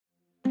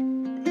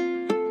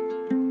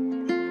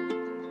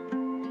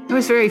I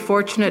was very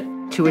fortunate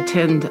to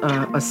attend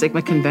a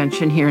Sigma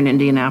convention here in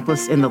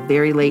Indianapolis in the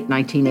very late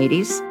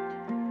 1980s.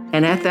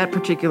 And at that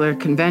particular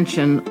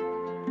convention,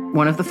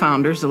 one of the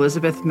founders,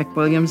 Elizabeth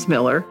McWilliams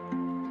Miller,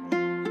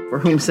 for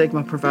whom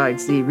Sigma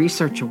provides the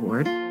Research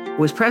Award,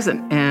 was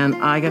present. And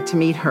I got to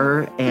meet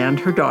her and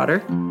her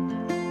daughter.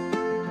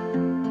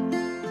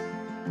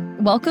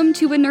 Welcome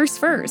to A Nurse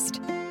First.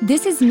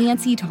 This is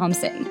Nancy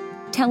Thompson,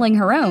 telling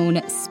her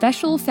own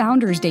special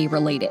Founders Day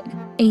related,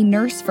 A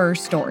Nurse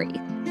First story.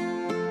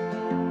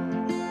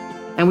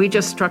 And we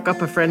just struck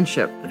up a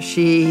friendship.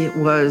 She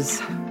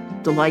was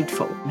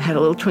delightful, had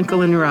a little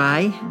twinkle in her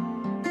eye,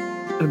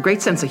 a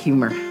great sense of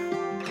humor.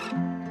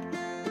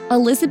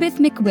 Elizabeth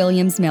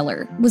McWilliams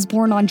Miller was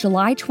born on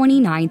July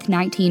 29,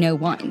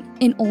 1901,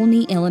 in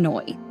Olney,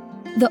 Illinois,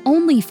 the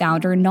only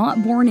founder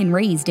not born and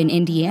raised in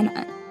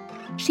Indiana.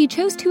 She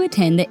chose to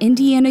attend the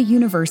Indiana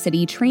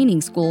University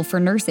Training School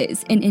for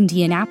Nurses in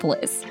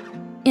Indianapolis.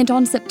 And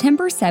on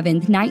September 7,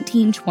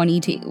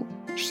 1922,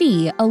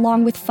 she,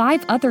 along with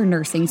 5 other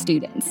nursing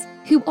students,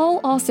 who all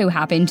also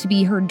happened to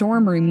be her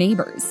dorm room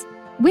neighbors,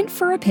 went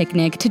for a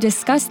picnic to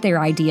discuss their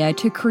idea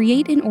to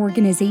create an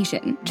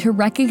organization to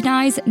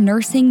recognize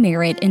nursing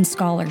merit and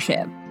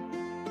scholarship.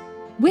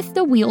 With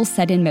the wheels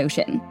set in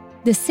motion,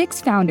 the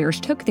 6 founders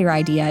took their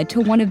idea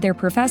to one of their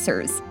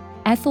professors,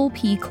 Ethel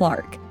P.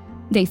 Clark.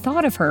 They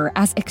thought of her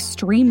as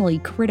extremely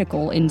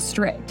critical and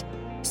strict,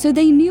 so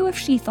they knew if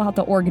she thought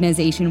the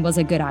organization was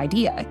a good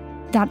idea,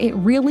 that it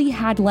really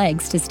had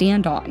legs to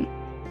stand on.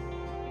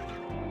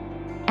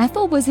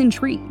 Ethel was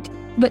intrigued,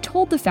 but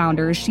told the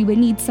founders she would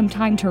need some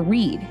time to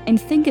read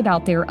and think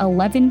about their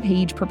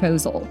 11-page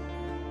proposal.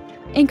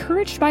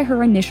 Encouraged by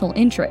her initial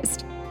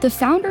interest, the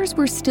founders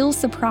were still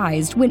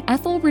surprised when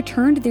Ethel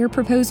returned their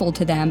proposal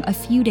to them a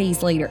few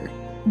days later,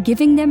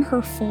 giving them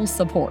her full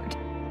support.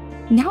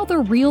 Now the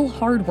real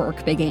hard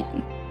work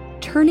began,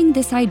 turning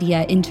this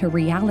idea into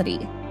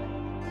reality.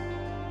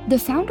 The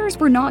founders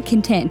were not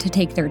content to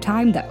take their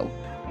time, though.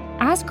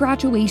 As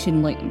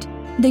graduation loomed,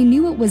 they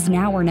knew it was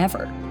now or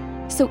never.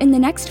 So in the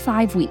next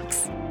 5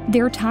 weeks,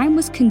 their time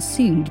was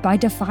consumed by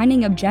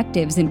defining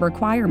objectives and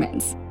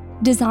requirements,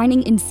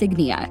 designing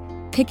insignia,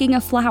 picking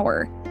a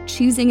flower,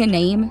 choosing a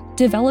name,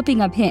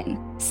 developing a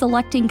pin,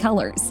 selecting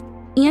colors,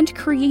 and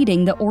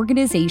creating the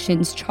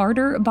organization's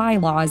charter,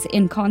 bylaws,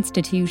 and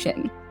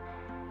constitution.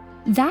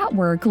 That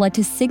work led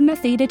to Sigma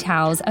Theta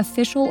Tau's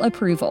official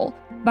approval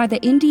by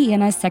the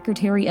Indiana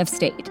Secretary of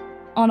State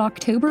on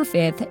October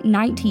 5,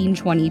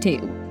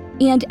 1922,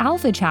 and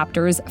Alpha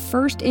Chapter's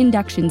first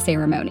induction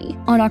ceremony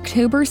on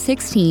October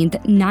 16,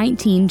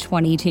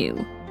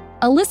 1922.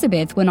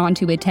 Elizabeth went on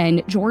to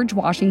attend George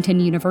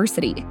Washington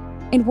University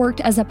and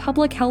worked as a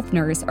public health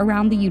nurse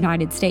around the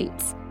United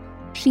States.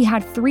 She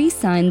had 3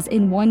 sons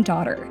and 1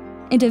 daughter,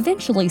 and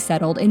eventually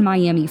settled in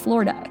Miami,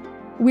 Florida,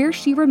 where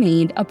she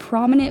remained a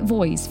prominent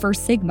voice for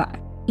Sigma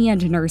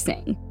and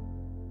nursing.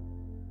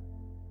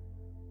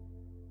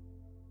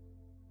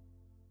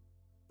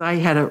 I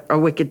had a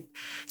wicked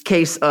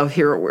case of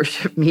hero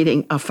worship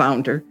meeting a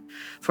founder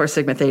for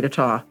Sigma Theta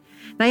Tau.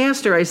 And I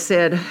asked her, I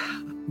said,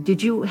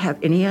 did you have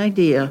any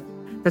idea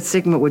that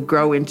Sigma would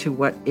grow into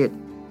what it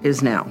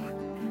is now?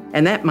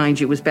 And that, mind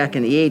you, was back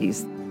in the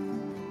 80s.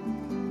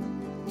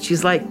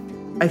 She's like,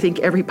 I think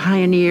every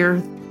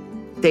pioneer,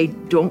 they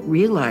don't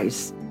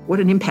realize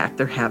what an impact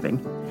they're having.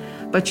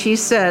 But she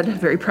said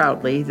very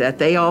proudly that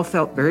they all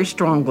felt very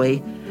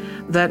strongly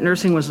that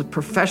nursing was a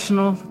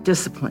professional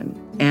discipline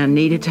and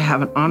needed to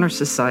have an honor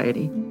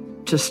society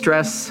to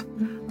stress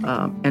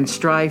and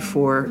strive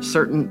for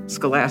certain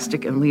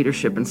scholastic and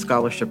leadership and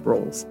scholarship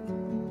roles.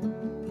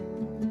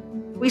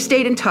 We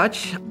stayed in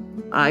touch.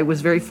 I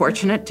was very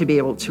fortunate to be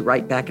able to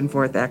write back and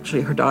forth.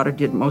 Actually, her daughter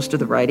did most of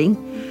the writing,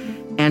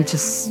 and to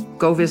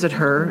go visit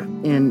her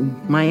in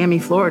Miami,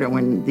 Florida,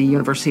 when the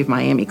University of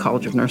Miami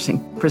College of Nursing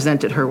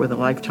presented her with a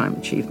Lifetime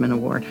Achievement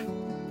Award.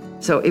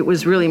 So it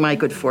was really my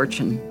good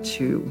fortune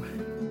to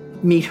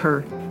meet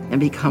her and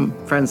become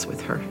friends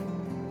with her.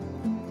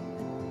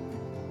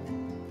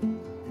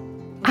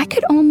 I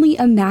could only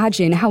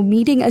imagine how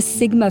meeting a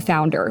Sigma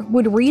founder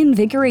would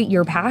reinvigorate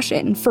your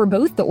passion for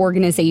both the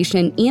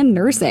organization and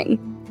nursing.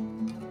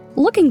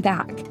 Looking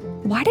back,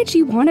 why did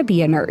you want to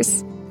be a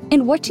nurse?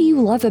 And what do you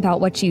love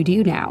about what you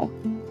do now?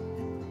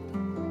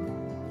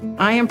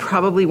 I am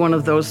probably one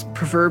of those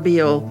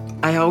proverbial,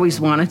 I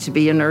always wanted to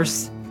be a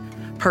nurse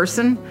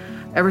person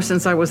ever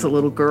since I was a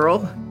little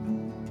girl.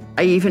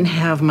 I even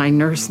have my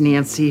Nurse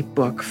Nancy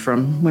book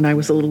from when I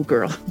was a little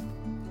girl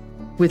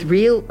with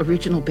real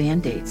original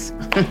Band-Aids.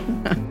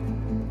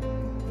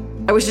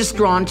 I was just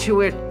drawn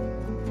to it.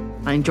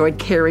 I enjoyed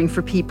caring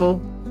for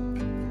people.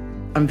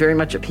 I'm very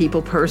much a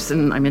people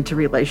person. I'm into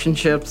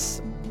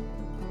relationships.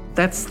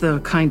 That's the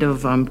kind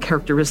of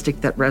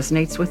characteristic that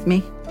resonates with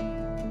me.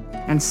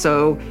 And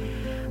so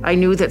I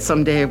knew that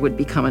someday I would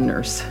become a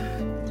nurse.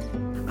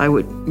 I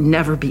would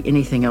never be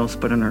anything else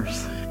but a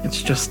nurse.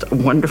 It's just a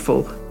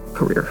wonderful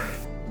career.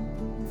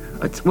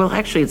 It's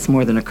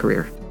more than a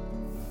career.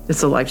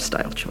 It's a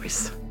lifestyle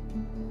choice.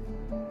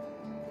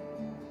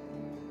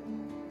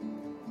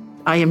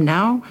 I am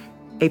now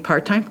a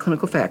part-time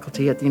clinical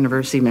faculty at the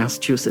University of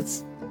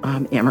Massachusetts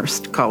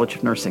Amherst College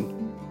of Nursing.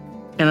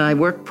 And I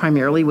work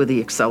primarily with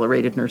the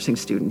accelerated nursing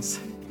students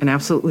and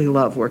absolutely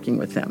love working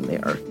with them. They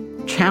are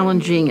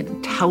challenging and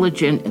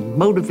intelligent and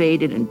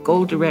motivated and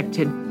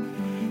goal-directed.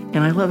 And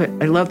I love it.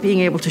 I love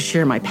being able to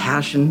share my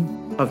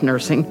passion of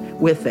nursing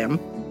with them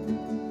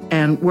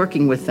and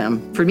working with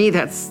them. For me,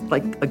 that's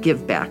like a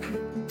give back.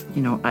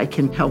 You know, I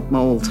can help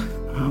mold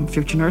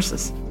future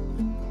nurses.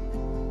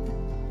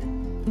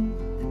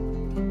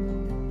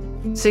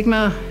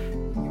 Sigma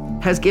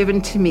has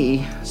given to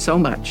me so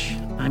much.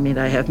 I mean,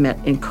 I have met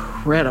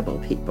incredible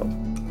people,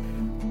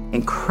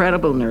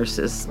 incredible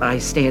nurses. I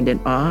stand in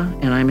awe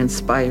and I'm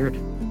inspired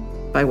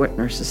by what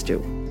nurses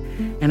do.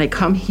 And I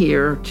come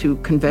here to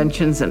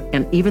conventions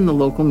and even the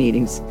local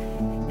meetings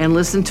and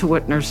listen to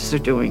what nurses are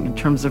doing in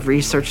terms of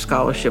research,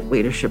 scholarship,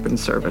 leadership, and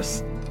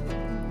service.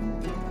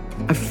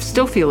 I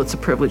still feel it's a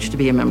privilege to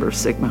be a member of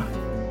Sigma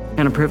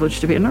and a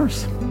privilege to be a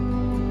nurse.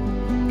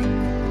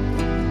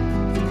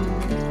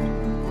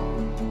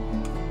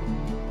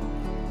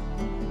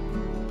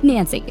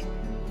 Nancy,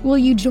 will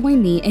you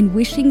join me in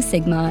wishing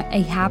Sigma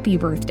a happy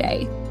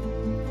birthday?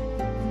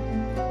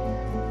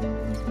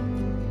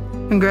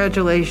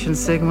 Congratulations,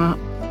 Sigma.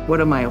 What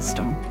a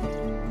milestone.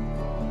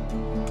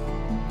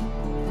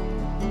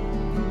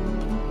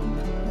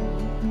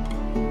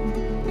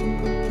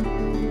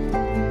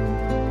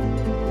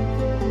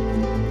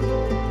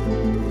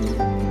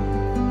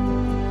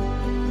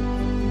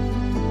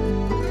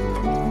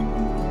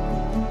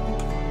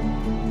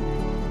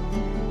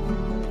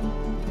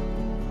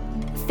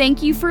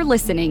 Thank you for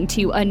listening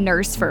to A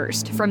Nurse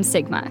First from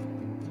Sigma.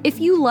 If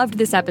you loved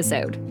this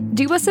episode,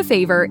 do us a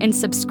favor and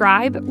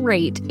subscribe,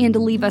 rate, and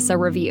leave us a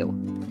review.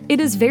 It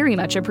is very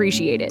much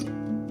appreciated.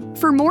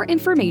 For more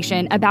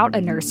information about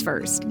A Nurse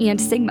First and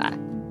Sigma,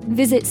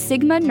 visit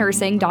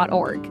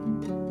sigmanursing.org.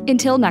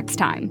 Until next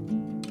time.